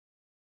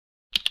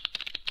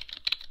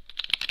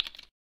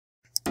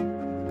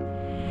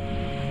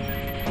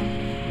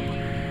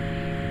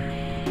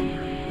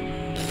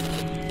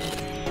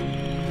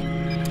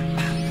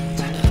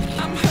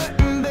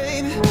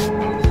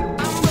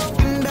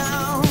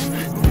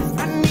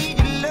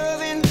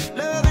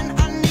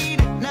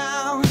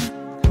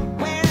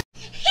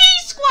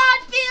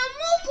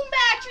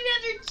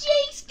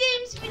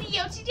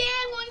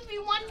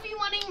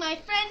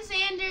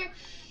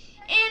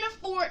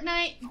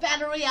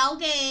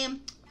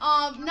game.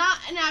 Not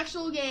an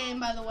actual game,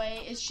 by the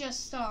way. It's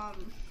just a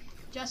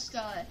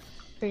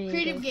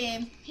creative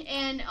game.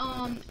 And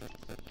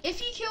if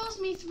he kills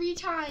me 3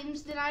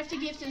 times, then I have to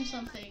gift him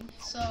something.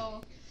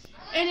 So,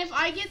 and if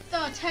I get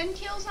the 10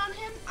 kills on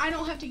him, I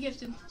don't have to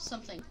gift him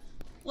something.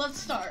 Let's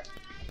start.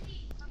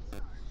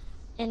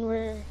 And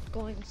we're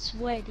going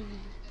sweaty.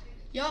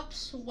 Yup,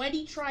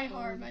 sweaty try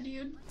hard, my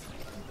dude.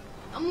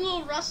 I'm a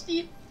little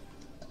rusty.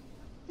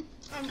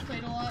 I haven't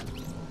played a lot.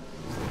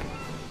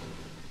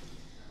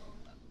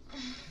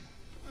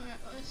 Alright,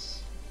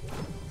 let's...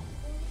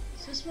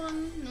 Is this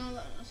one? No,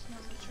 that's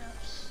not the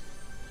traps.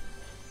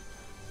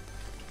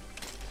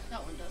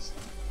 That one does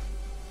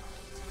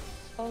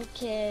though.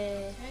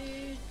 Okay.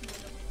 Okay.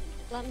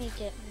 Let me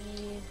get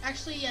me.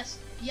 Actually, yes.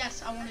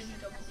 Yes, I want to do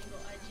double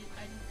deagle. I didn't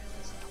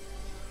realize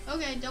that.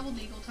 Okay, double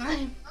deagle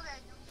time.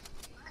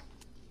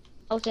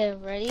 Okay,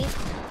 ready?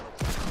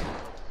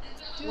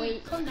 Dude,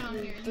 wait. Come down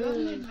here. You have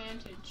an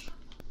advantage.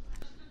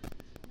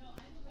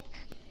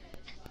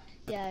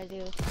 Yeah, I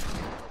do.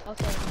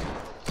 Okay.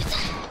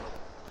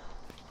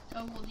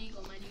 Double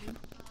deagle, my dude.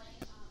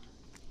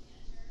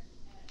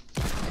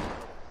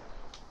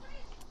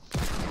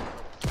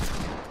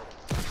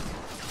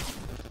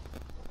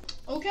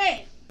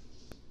 Okay.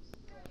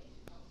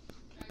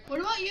 What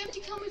about you have to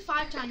kill me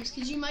 5 times,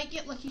 because you might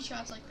get lucky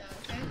shots like that,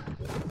 okay?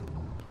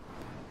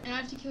 And I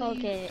have to kill you.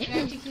 Okay. And I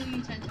have to kill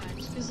you 10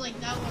 times, because like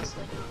that was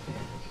like not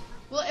fair.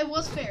 Well, it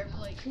was fair, but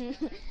like.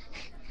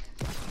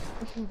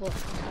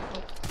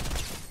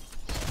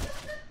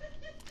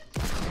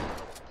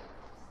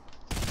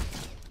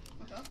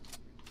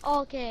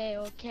 Okay.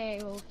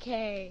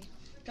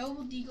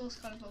 Double deagle's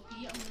kind of OP.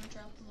 I'm gonna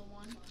drop the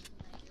 1.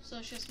 So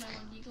it's just my 1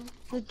 deagle.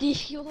 The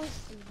deagle is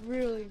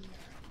really.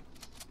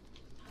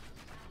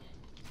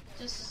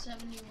 Just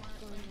 71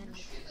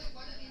 range.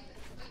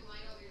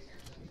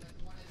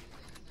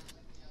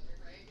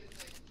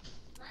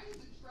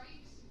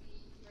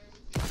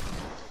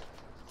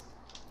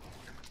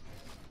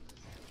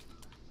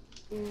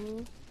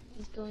 Ooh,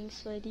 he's going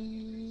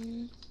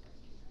sweaty.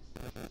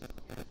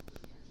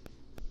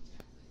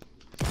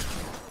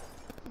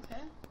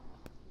 Okay.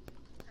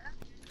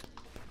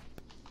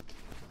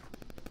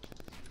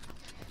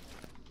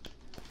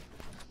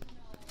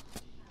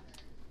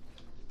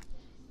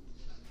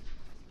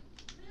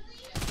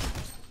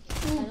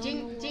 Ooh,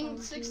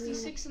 ding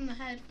 66 in the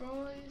head,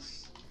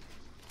 boys.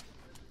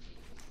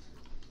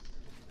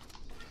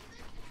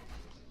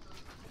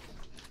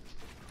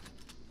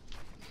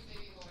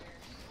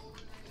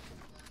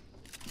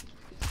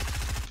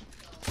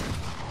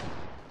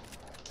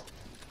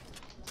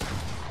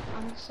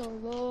 I'm so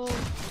low.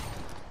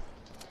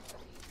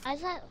 I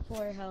was at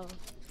 4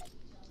 health.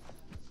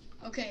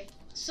 Okay,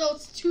 so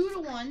it's 2 to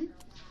 1.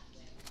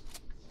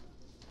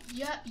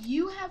 Yeah,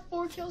 you have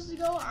 4 kills to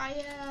go.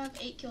 I have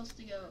 8 kills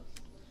to go.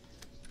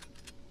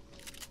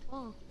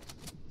 Oh.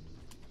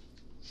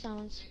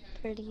 Sounds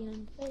pretty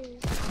unfair.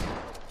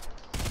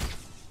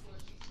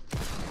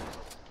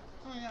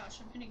 Oh my gosh,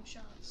 I'm hitting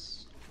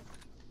shots.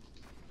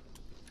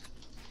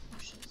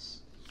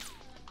 Bushes.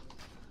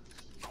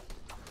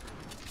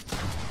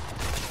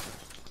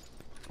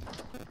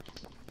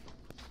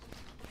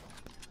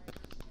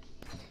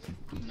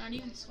 I'm not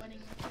even sweating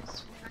like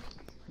this.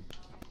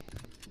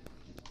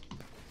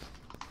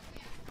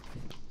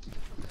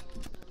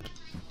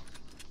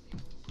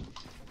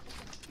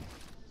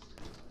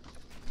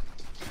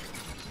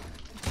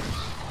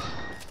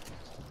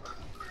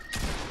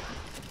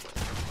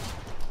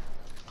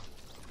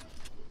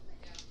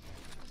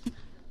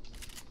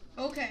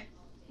 Okay.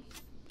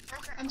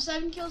 I'm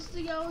 7 kills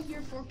to go,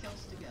 you're 4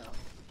 kills to go.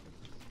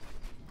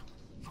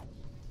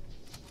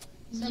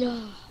 7.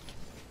 Yeah.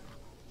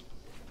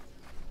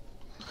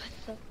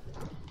 What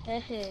the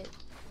heck?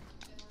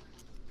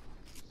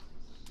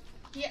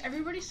 Yeah,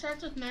 everybody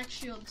starts with max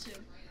shield too.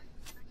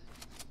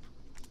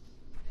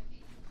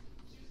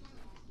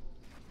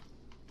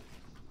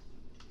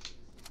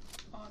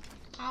 Oh,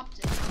 popped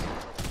it.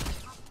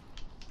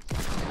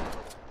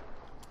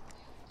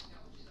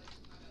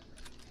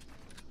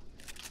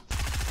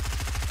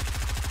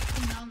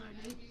 Come down there,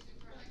 dude.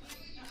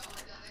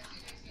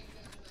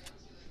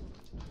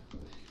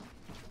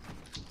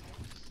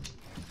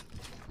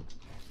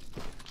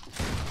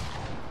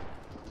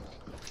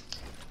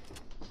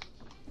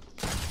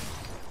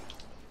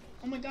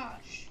 Oh my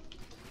gosh.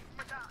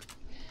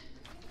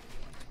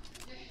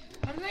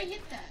 How did I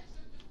hit that?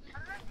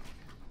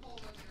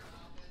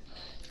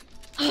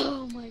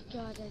 Oh my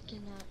god, I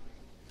cannot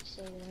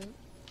say that.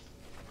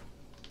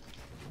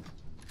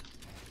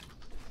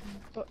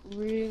 But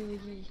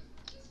really.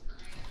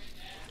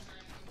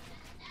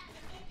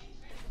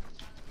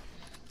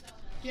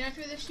 Yeah,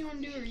 after this you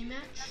want to do a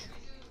rematch?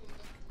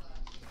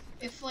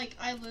 If like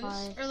I lose,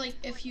 Why? or like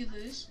if you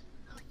lose,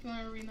 you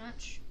want a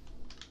rematch?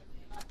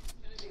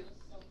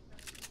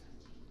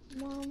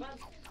 Mom,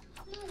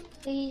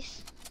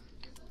 please.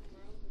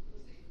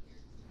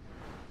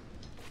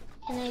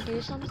 Can I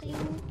do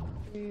something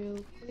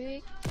real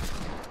quick?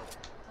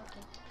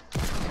 Okay.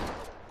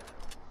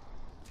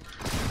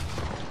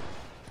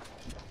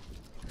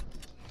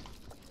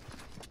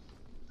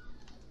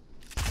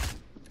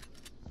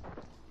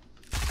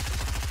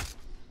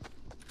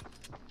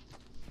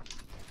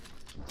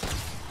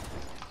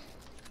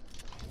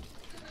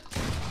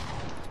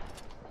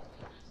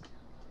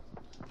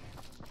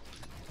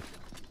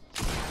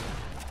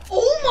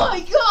 my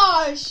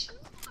gosh!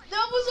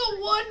 That was a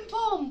one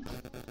pump.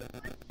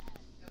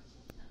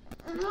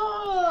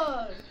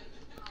 No.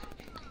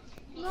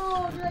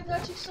 No, dude, I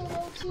got you so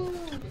low too.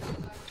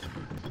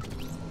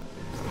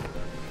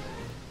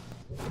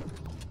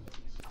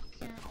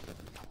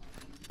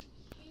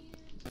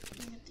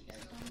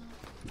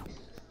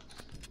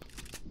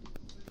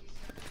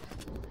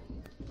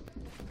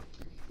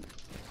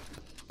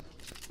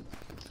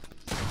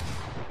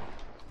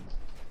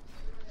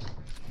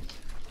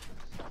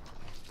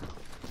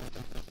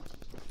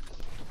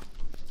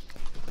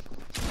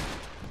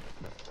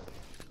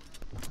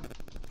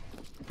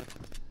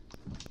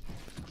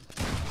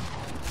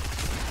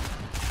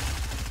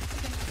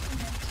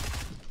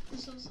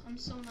 I'm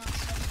so not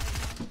stressed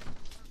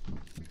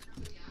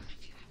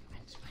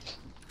right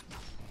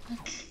now.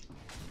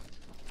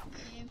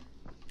 Babe,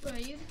 Bro, are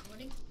you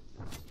recording?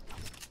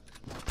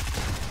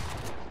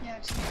 Yeah,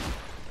 it's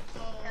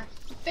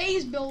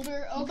phase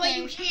builder, okay. But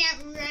you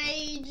can't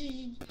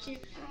rage.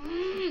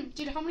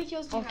 Dude, how many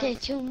kills do you Okay,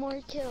 have? 2 more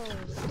kills.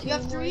 You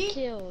have 3?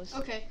 Kills.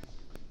 Okay.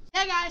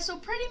 Yeah, guys, so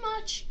pretty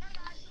much,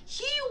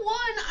 he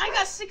won. I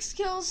got 6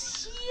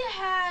 kills. He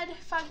had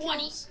 5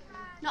 kills.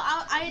 No,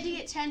 I had to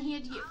get 10. He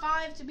had to get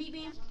 5 to beat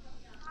me.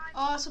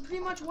 So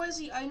pretty much, what is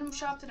the item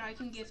shop that I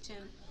can gift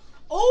him?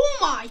 Oh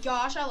my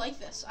gosh, I like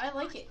this. I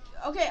like it.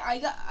 Okay,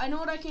 I know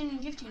what I can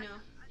gift you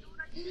now.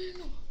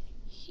 No.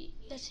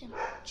 That's him.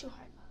 Too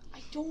hard.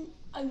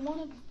 I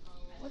want to.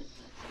 What?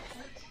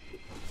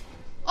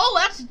 Oh,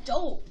 that's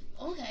dope.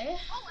 Okay.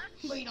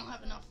 But you don't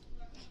have enough.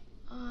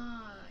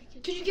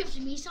 Could you gift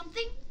me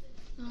something?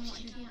 No, I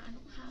can't. I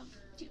don't have.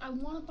 Dude, I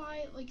want to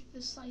buy like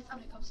this scythe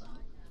when it comes out.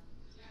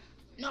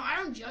 No, I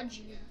don't judge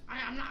you.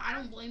 I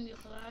don't blame you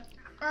for that.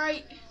 All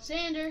right,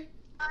 Xander.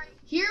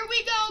 Here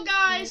we go,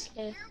 guys.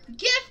 Okay.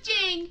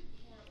 Gifting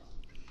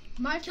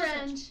my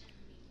friend.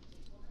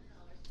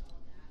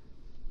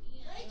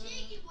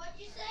 What'd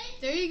you say?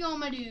 There you go,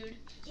 my dude.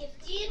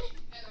 Gifted?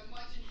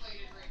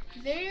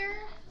 There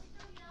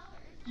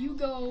you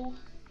go.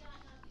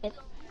 It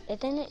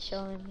didn't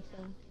show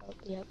anything. Oh,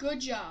 yep. Good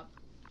job.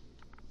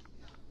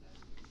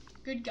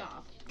 Good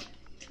job.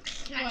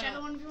 Can I try the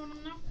one if you want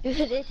to know? Dude,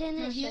 it didn't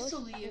No, he has show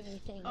to leave.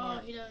 anything. Oh,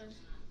 yet. he does.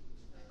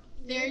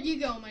 There you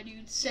go, my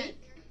dude.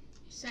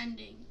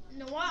 Sending. You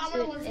know what? I'm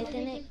Dude, gonna it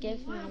didn't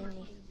give me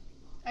anything.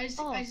 I just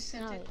Oh,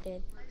 sent no, it. it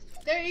did.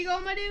 There you go,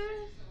 my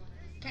dude.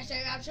 Can I say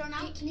your outro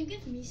now? Can you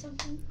give me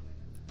something?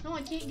 No,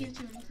 I can't give you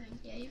anything.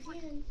 Yeah, you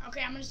can.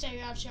 Okay, I'm gonna say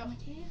your outro. I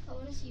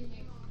want to see you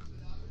here.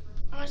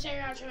 I'm gonna say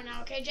your outro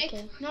now, okay, Jake?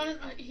 Okay. No,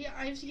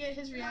 I have to get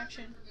his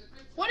reaction.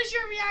 What is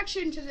your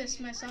reaction to this,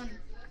 my son?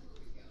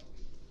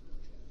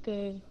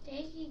 Good.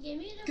 Dave, you give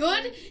me the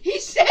Good? He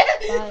said.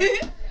 Bye.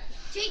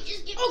 Jake,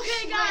 just give me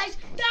Okay, guys,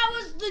 that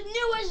was the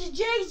newest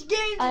Jake's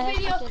Games I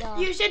video. have to get off.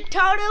 You should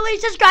totally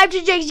subscribe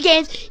to Jake's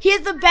Games. He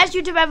is the best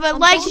YouTuber ever.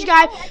 Like,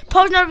 subscribe,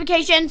 post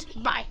notifications.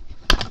 Bye.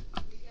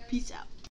 Peace out.